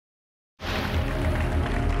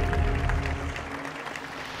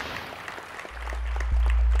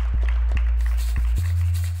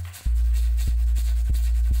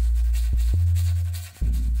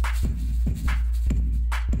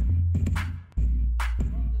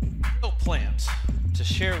plant to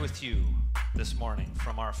share with you this morning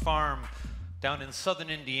from our farm down in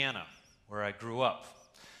southern Indiana, where I grew up.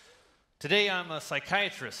 Today I'm a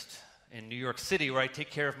psychiatrist in New York City, where I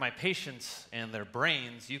take care of my patients and their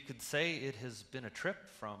brains. You could say it has been a trip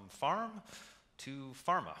from farm to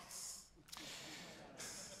pharma.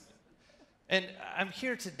 And I'm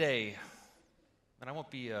here today, and I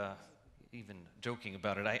won't be even joking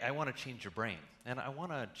about it. I want to change your brain. And I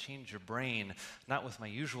want to change your brain not with my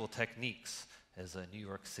usual techniques as a New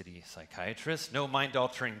York City psychiatrist. No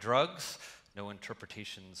mind-altering drugs, no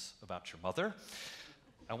interpretations about your mother.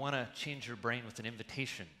 I want to change your brain with an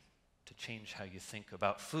invitation to change how you think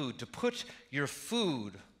about food, to put your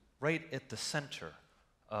food right at the center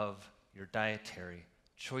of your dietary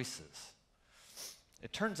choices.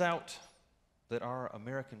 It turns out that our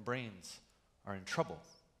American brains are in trouble.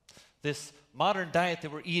 This modern diet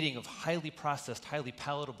that we're eating of highly processed, highly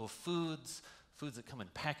palatable foods, foods that come in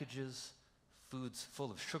packages, foods full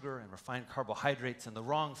of sugar and refined carbohydrates and the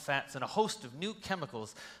wrong fats and a host of new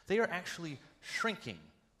chemicals, they are actually shrinking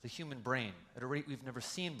the human brain at a rate we've never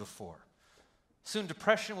seen before. Soon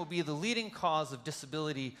depression will be the leading cause of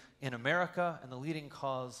disability in America and the leading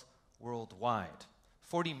cause worldwide.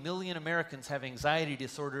 40 million Americans have anxiety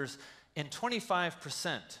disorders, and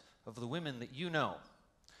 25% of the women that you know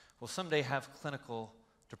will someday have clinical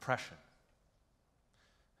depression.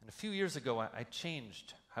 And a few years ago, I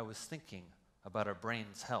changed how I was thinking about our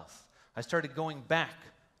brain's health. I started going back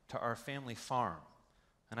to our family farm,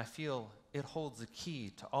 and I feel it holds the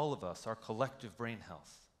key to all of us, our collective brain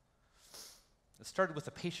health. It started with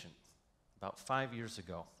a patient about 5 years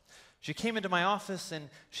ago. She came into my office, and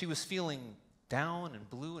she was feeling down and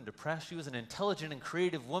blue and depressed. She was an intelligent and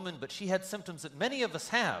creative woman, but she had symptoms that many of us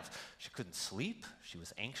have. She couldn't sleep. She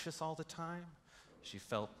was anxious all the time. She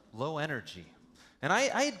felt low energy. And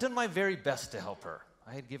I had done my very best to help her.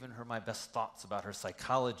 I had given her my best thoughts about her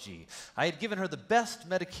psychology. I had given her the best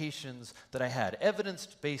medications that I had,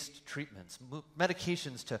 evidence-based treatments,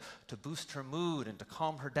 medications to boost her mood and to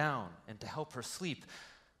calm her down and to help her sleep.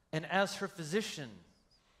 And as her physician,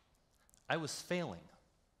 I was failing.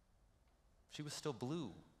 She was still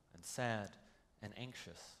blue and sad and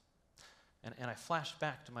anxious. And I flashed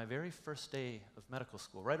back to my very first day of medical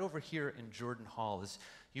school, right over here in Jordan Hall. As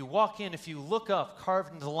you walk in, if you look up,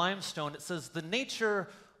 carved into the limestone, it says, "The nature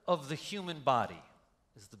of the human body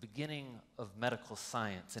is the beginning of medical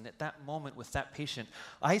science." And at that moment with that patient,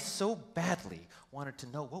 I so badly wanted to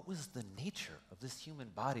know what was the nature of this human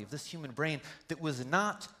body, of this human brain that was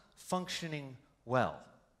not functioning well.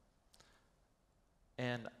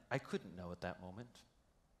 And I couldn't know at that moment.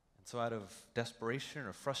 And so out of desperation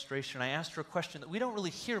or frustration, I asked her a question that we don't really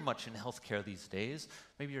hear much in healthcare these days.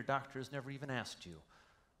 Maybe your doctor has never even asked you.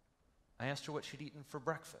 I asked her what she'd eaten for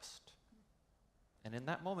breakfast. And in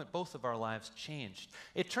that moment, both of our lives changed.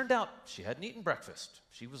 It turned out she hadn't eaten breakfast.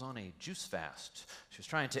 She was on a juice fast. She was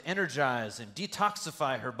trying to energize and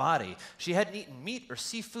detoxify her body. She hadn't eaten meat or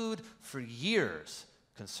seafood for years,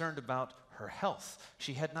 concerned about her health.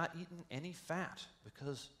 She had not eaten any fat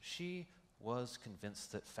because she was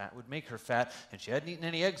convinced that fat would make her fat, and she hadn't eaten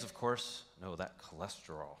any eggs, of course. No, that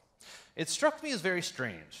cholesterol. It struck me as very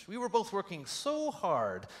strange. We were both working so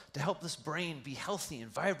hard to help this brain be healthy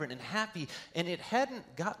and vibrant and happy, and it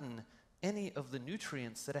hadn't gotten any of the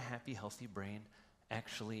nutrients that a happy, healthy brain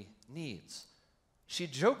actually needs. She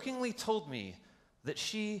jokingly told me that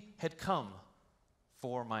she had come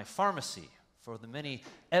for my pharmacy, for the many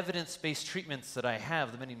evidence-based treatments that I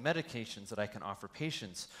have, the many medications that I can offer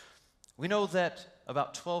patients. We know that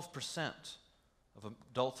about 12% of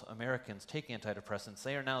adult Americans take antidepressants.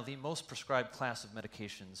 They are now the most prescribed class of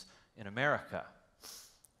medications in America.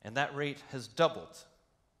 And that rate has doubled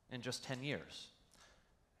in just 10 years.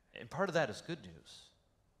 And part of that is good news.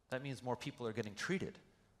 That means more people are getting treated.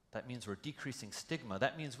 That means we're decreasing stigma.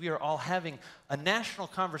 That means we are all having a national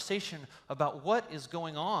conversation about what is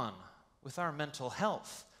going on with our mental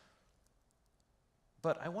health.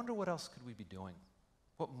 But I wonder what else could we be doing?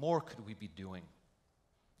 What more could we be doing?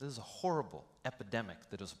 This is a horrible epidemic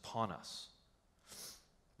that is upon us.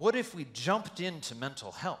 What if we jumped into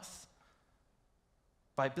mental health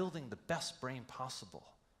by building the best brain possible?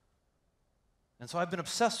 And so I've been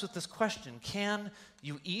obsessed with this question: can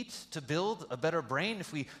you eat to build a better brain?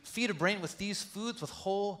 If we feed a brain with these foods, with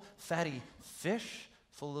whole fatty fish,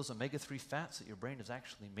 full of those omega-3 fats that your brain is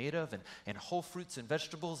actually made of, and whole fruits and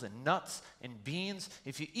vegetables and nuts and beans,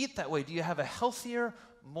 if you eat that way, do you have a healthier,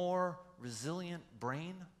 more resilient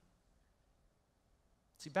brain?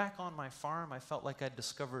 See, back on my farm, I felt like I'd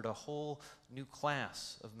discovered a whole new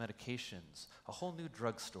class of medications, a whole new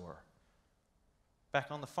drugstore.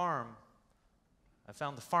 Back on the farm, I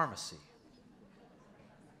found the pharmacy.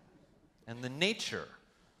 And the nature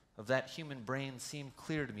of that human brain seemed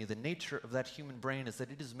clear to me. The nature of that human brain is that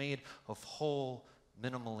it is made of whole,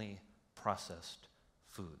 minimally processed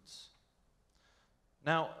foods.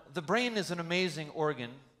 Now, the brain is an amazing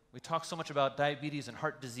organ. We talk so much about diabetes and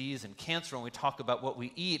heart disease and cancer when we talk about what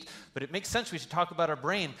we eat, but it makes sense we should talk about our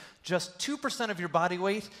brain. Just 2% of your body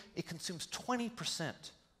weight, it consumes 20%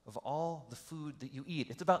 of all the food that you eat.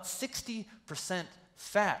 It's about 60%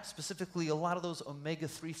 fat, specifically a lot of those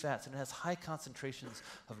omega-3 fats, and it has high concentrations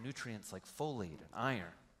of nutrients like folate and iron.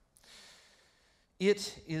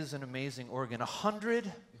 It is an amazing organ.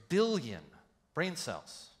 100 billion brain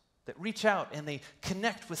cells that reach out and they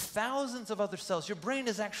connect with thousands of other cells. Your brain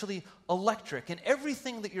is actually electric, and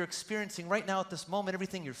everything that you're experiencing right now at this moment,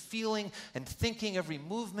 everything you're feeling and thinking, every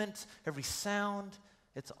movement, every sound,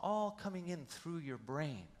 it's all coming in through your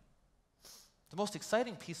brain. The most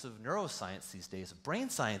exciting piece of neuroscience these days, of brain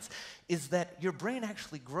science, is that your brain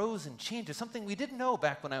actually grows and changes, something we didn't know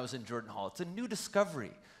back when I was in Jordan Hall. It's a new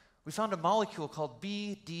discovery. We found a molecule called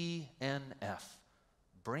BDNF,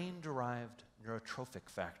 brain-derived neurotrophic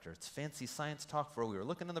factor. It's fancy science talk for we were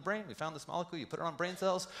looking in the brain. We found this molecule. You put it on brain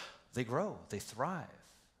cells. They grow. They thrive.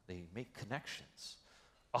 They make connections.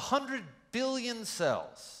 100 billion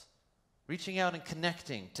cells reaching out and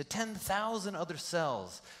connecting to 10,000 other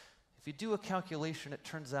cells. If you do a calculation, it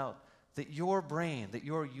turns out that your brain, that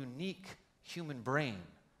your unique human brain,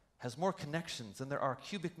 has more connections than there are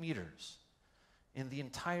cubic meters in the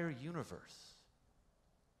entire universe.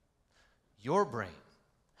 Your brain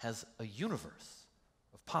has a universe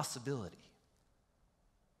of possibility.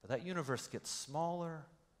 But that universe gets smaller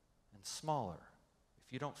and smaller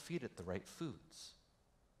if you don't feed it the right foods.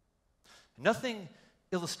 Nothing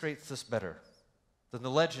illustrates this better than the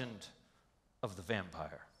legend of the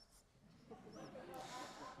vampire.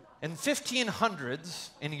 In the 1500s,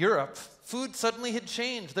 in Europe, food suddenly had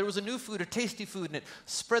changed. There was a new food, a tasty food, and it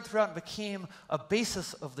spread throughout and became a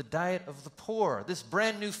basis of the diet of the poor. This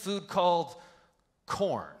brand new food called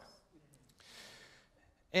corn.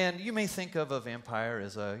 And you may think of a vampire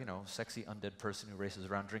as a, sexy undead person who races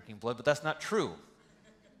around drinking blood, but that's not true.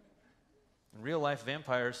 In real life,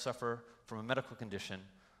 vampires suffer from a medical condition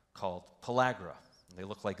called pellagra. And they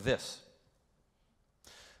look like this.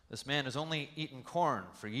 This man has only eaten corn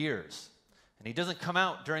for years, and he doesn't come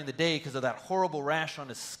out during the day because of that horrible rash on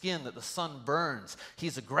his skin that the sun burns.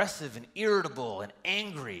 He's aggressive and irritable and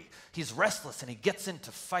angry. He's restless, and he gets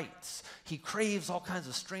into fights. He craves all kinds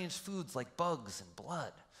of strange foods like bugs and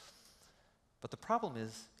blood. But the problem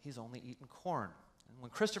is he's only eaten corn. And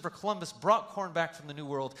when Christopher Columbus brought corn back from the New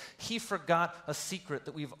World, he forgot a secret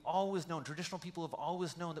that we've always known, traditional people have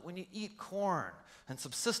always known, that when you eat corn and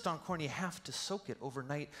subsist on corn, you have to soak it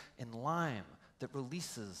overnight in lime that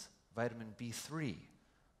releases vitamin B3.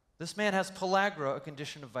 This man has pellagra, a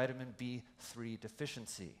condition of vitamin B3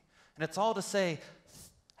 deficiency. And it's all to say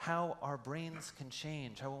how our brains can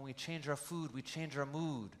change, how when we change our food, we change our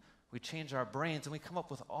mood, we change our brains, and we come up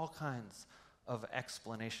with all kinds of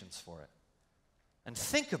explanations for it. And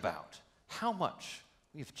think about how much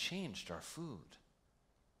we've changed our food.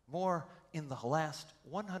 More in the last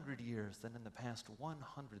 100 years than in the past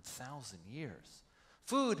 100,000 years.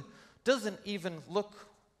 Food doesn't even look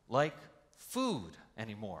like food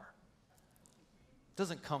anymore. It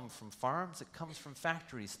doesn't come from farms, it comes from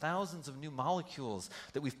factories. Thousands of new molecules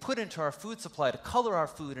that we've put into our food supply to color our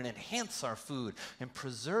food and enhance our food and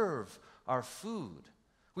preserve our food.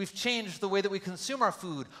 We've changed the way that we consume our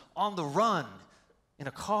food on the run, in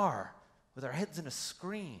a car, with our heads in a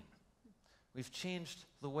screen. We've changed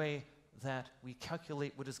the way that we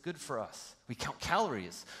calculate what is good for us. We count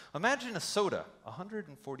calories. Imagine a soda,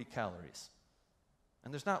 140 calories.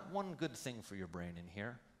 And there's not one good thing for your brain in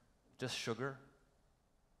here, just sugar.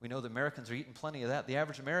 We know the Americans are eating plenty of that. The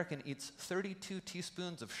average American eats 32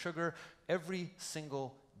 teaspoons of sugar every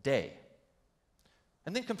single day.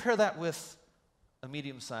 And then compare that with a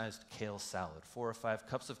medium-sized kale salad, 4 or 5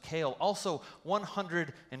 cups of kale, also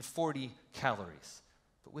 140 calories.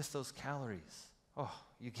 But with those calories,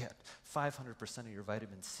 you get 500% of your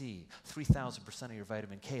vitamin C, 3,000% of your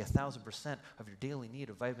vitamin K, 1,000% of your daily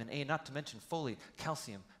need of vitamin A, not to mention folate,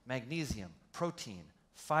 calcium, magnesium, protein,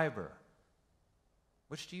 fiber.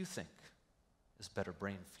 Which do you think is better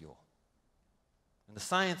brain fuel? And the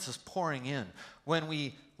science is pouring in. When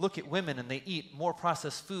we look at women and they eat more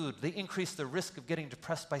processed food, they increase their risk of getting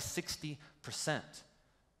depressed by 60%.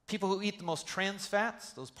 People who eat the most trans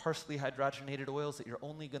fats, those partially hydrogenated oils that you're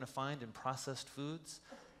only going to find in processed foods,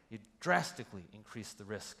 you drastically increase the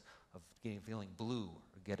risk of feeling blue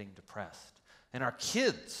or getting depressed. And our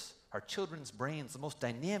kids our children's brains, the most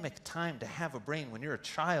dynamic time to have a brain when you're a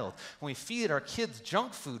child. When we feed our kids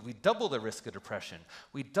junk food, we double the risk of depression.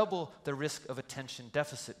 We double the risk of attention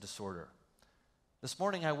deficit disorder. This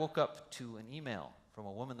morning I woke up to an email from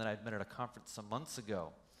a woman that I'd met at a conference some months ago.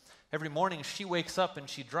 Every morning she wakes up and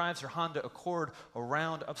she drives her Honda Accord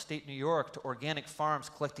around upstate New York to organic farms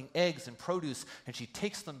collecting eggs and produce, and she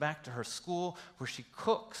takes them back to her school where she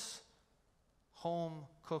cooks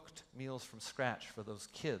home-cooked meals from scratch for those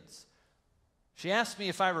kids. She asked me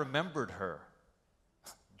if I remembered her.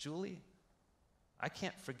 Julie, I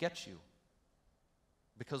can't forget you,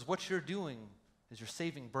 because what you're doing is you're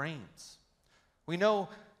saving brains. We know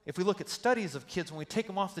if we look at studies of kids, when we take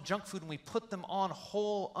them off the junk food and we put them on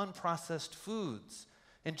whole, unprocessed foods,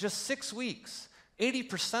 in just 6 weeks,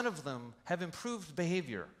 80% of them have improved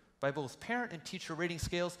behavior by both parent and teacher rating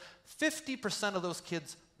scales. 50% of those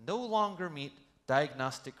kids no longer meet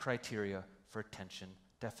diagnostic criteria for attention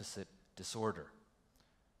deficit disorder.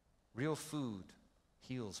 Real food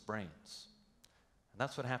heals brains. And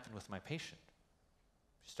that's what happened with my patient.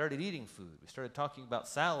 She started eating food. We started talking about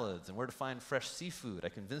salads and where to find fresh seafood. I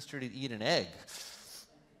convinced her to eat an egg.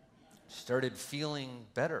 She started feeling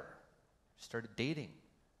better. She started dating.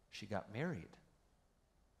 She got married.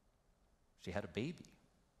 She had a baby.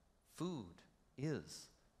 Food is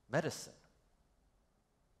medicine.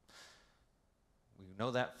 We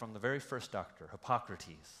know that from the very first doctor,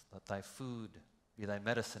 Hippocrates. Let thy food be thy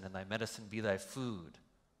medicine, and thy medicine be thy food.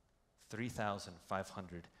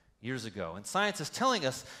 3,500 years ago. And science is telling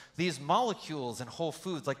us these molecules in whole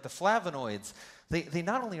foods, like the flavonoids, they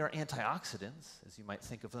not only are antioxidants, as you might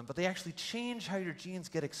think of them, but they actually change how your genes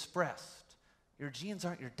get expressed. Your genes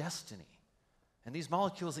aren't your destiny. And these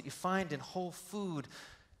molecules that you find in whole food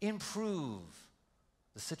improve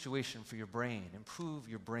the situation for your brain, improve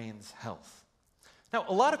your brain's health. Now,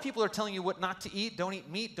 a lot of people are telling you what not to eat. Don't eat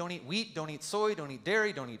meat, don't eat wheat, don't eat soy, don't eat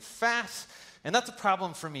dairy, don't eat fat. And that's a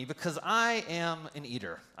problem for me because I am an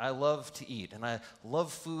eater. I love to eat, and I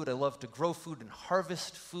love food. I love to grow food and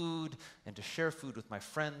harvest food and to share food with my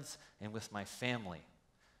friends and with my family.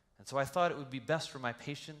 And so I thought it would be best for my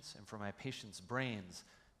patients and for my patients' brains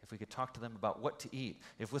if we could talk to them about what to eat.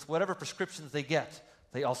 If with whatever prescriptions they get,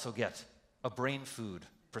 they also get a brain food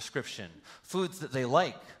prescription. Foods that they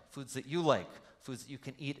like, foods that you like, foods that you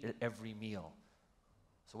can eat at every meal.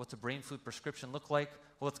 So what's a brain food prescription look like?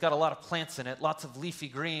 Well, it's got a lot of plants in it, lots of leafy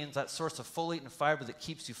greens, that source of folate and fiber that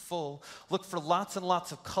keeps you full. Look for lots and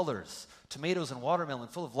lots of colors, tomatoes and watermelon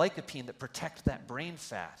full of lycopene that protect that brain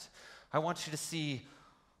fat. I want you to see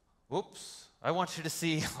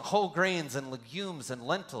whole grains and legumes and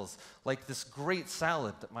lentils, like this great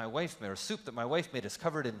salad that my wife made, or soup that my wife made is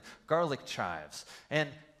covered in garlic chives. And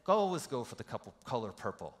always go for the color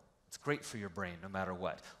purple. It's great for your brain no matter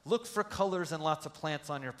what. Look for colors and lots of plants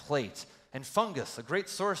on your plate. And fungus, a great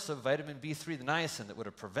source of vitamin B3, the niacin, that would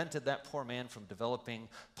have prevented that poor man from developing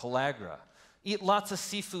pellagra. Eat lots of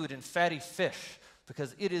seafood and fatty fish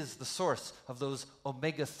because it is the source of those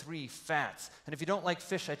omega-3 fats. And if you don't like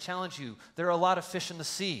fish, I challenge you, there are a lot of fish in the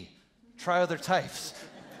sea. Try other types.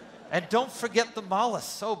 And don't forget the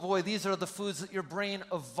mollusks. Oh boy, these are the foods that your brain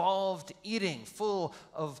evolved eating, full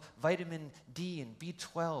of vitamin D and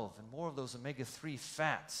B12 and more of those omega-3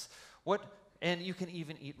 fats. And you can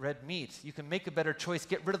even eat red meat. You can make a better choice.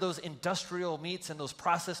 Get rid of those industrial meats and those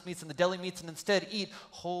processed meats and the deli meats and instead eat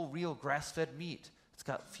whole, real, grass-fed meat. It's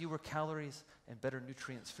got fewer calories and better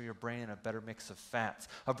nutrients for your brain and a better mix of fats.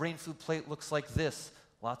 A brain food plate looks like this.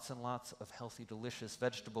 Lots and lots of healthy, delicious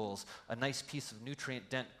vegetables. A nice piece of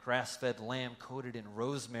nutrient-dense grass-fed lamb coated in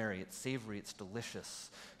rosemary. It's savory, it's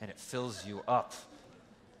delicious, and it fills you up.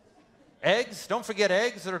 Eggs, don't forget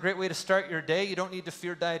eggs. They're a great way to start your day. You don't need to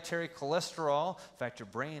fear dietary cholesterol. In fact, your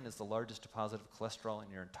brain is the largest deposit of cholesterol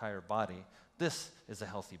in your entire body. This is a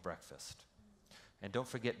healthy breakfast. And don't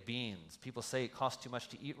forget beans. People say it costs too much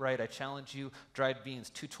to eat right. I challenge you, dried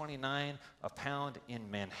beans, $2.29 a pound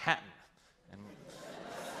in Manhattan. And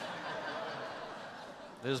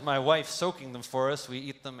there's my wife soaking them for us. We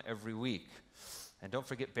eat them every week. And don't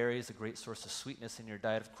forget berries, a great source of sweetness in your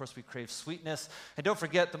diet. Of course, we crave sweetness. And don't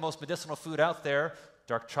forget the most medicinal food out there,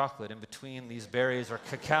 dark chocolate. In between these berries are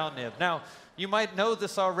cacao nib. Now, you might know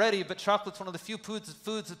this already, but chocolate's one of the few foods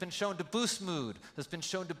that's been shown to boost mood, that's been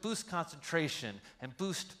shown to boost concentration, and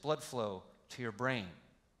boost blood flow to your brain.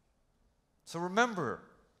 So remember,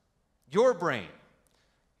 your brain,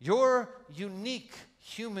 your unique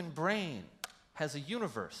human brain, has a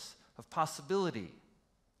universe of possibility.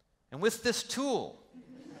 And with this tool,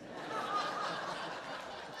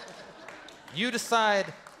 you decide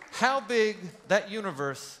how big that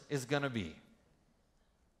universe is going to be.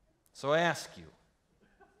 So I ask you,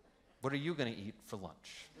 What are you going to eat for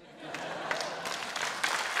lunch?